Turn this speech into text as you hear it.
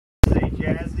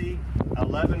Jazzy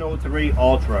 1103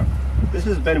 Ultra. This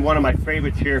has been one of my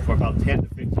favorite chairs for about 10 to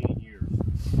 15 years.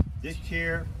 This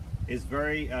chair is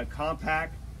very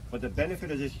compact, but the benefit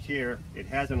of this chair, it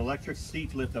has an electric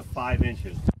seat lift of 5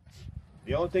 inches.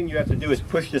 The only thing you have to do is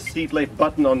push the seat lift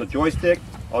button on the joystick,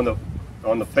 on the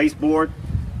faceboard,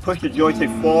 push the joystick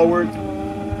forward,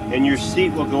 and your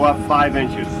seat will go up 5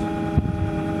 inches.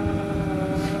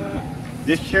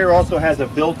 This chair also has a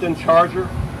built-in charger.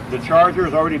 The charger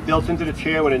is already built into the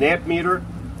chair with an amp meter.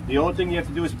 The only thing you have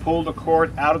to do is pull the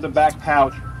cord out of the back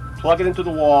pouch, plug it into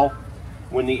the wall.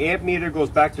 When the amp meter goes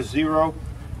back to 0,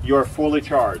 you're fully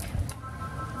charged.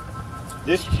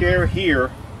 This chair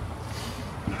here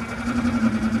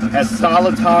has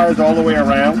solid tires all the way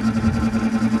around.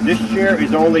 This chair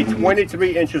is only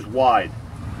 23 inches wide.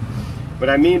 What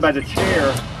I mean by the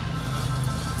chair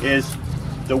is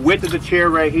the width of the chair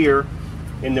right here,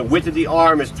 and the width of the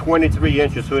arm is 23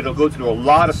 inches, so it'll go through a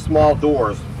lot of small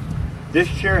doors. This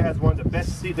chair has one of the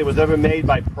best seats that was ever made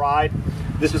by Pride.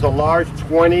 This is a large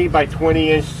 20 by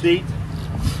 20 inch seat.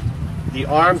 The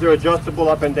arms are adjustable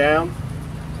up and down,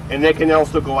 and they can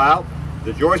also go out.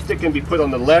 The joystick can be put on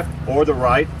the left or the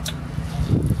right.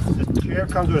 This chair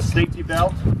comes with a safety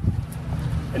belt,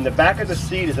 and the back of the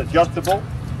seat is adjustable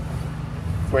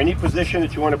for any position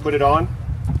that you want to put it on.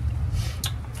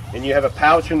 And you have a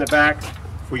pouch in the back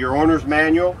for your owner's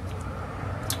manual.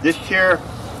 This chair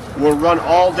will run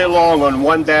all day long on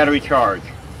one battery charge.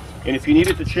 And if you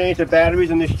needed to change the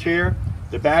batteries in this chair,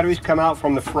 the batteries come out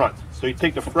from the front. So you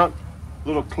take the front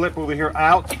little clip over here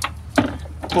out,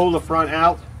 pull the front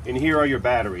out, and here are your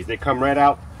batteries. They come right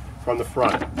out from the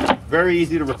front. Very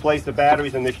easy to replace the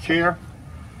batteries in this chair.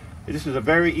 This is a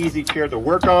very easy chair to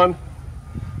work on.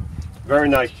 Very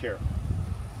nice chair.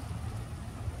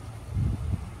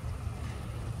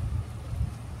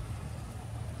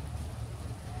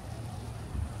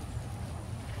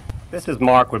 This is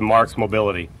Mark with Marc's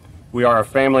Mobility. We are a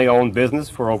family-owned business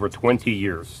for over 20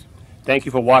 years. Thank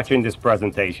you for watching this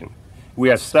presentation. We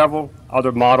have several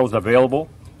other models available.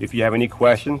 If you have any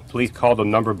questions, please call the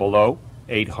number below,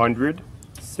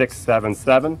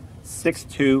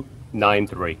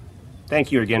 800-677-6293.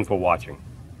 Thank you again for watching.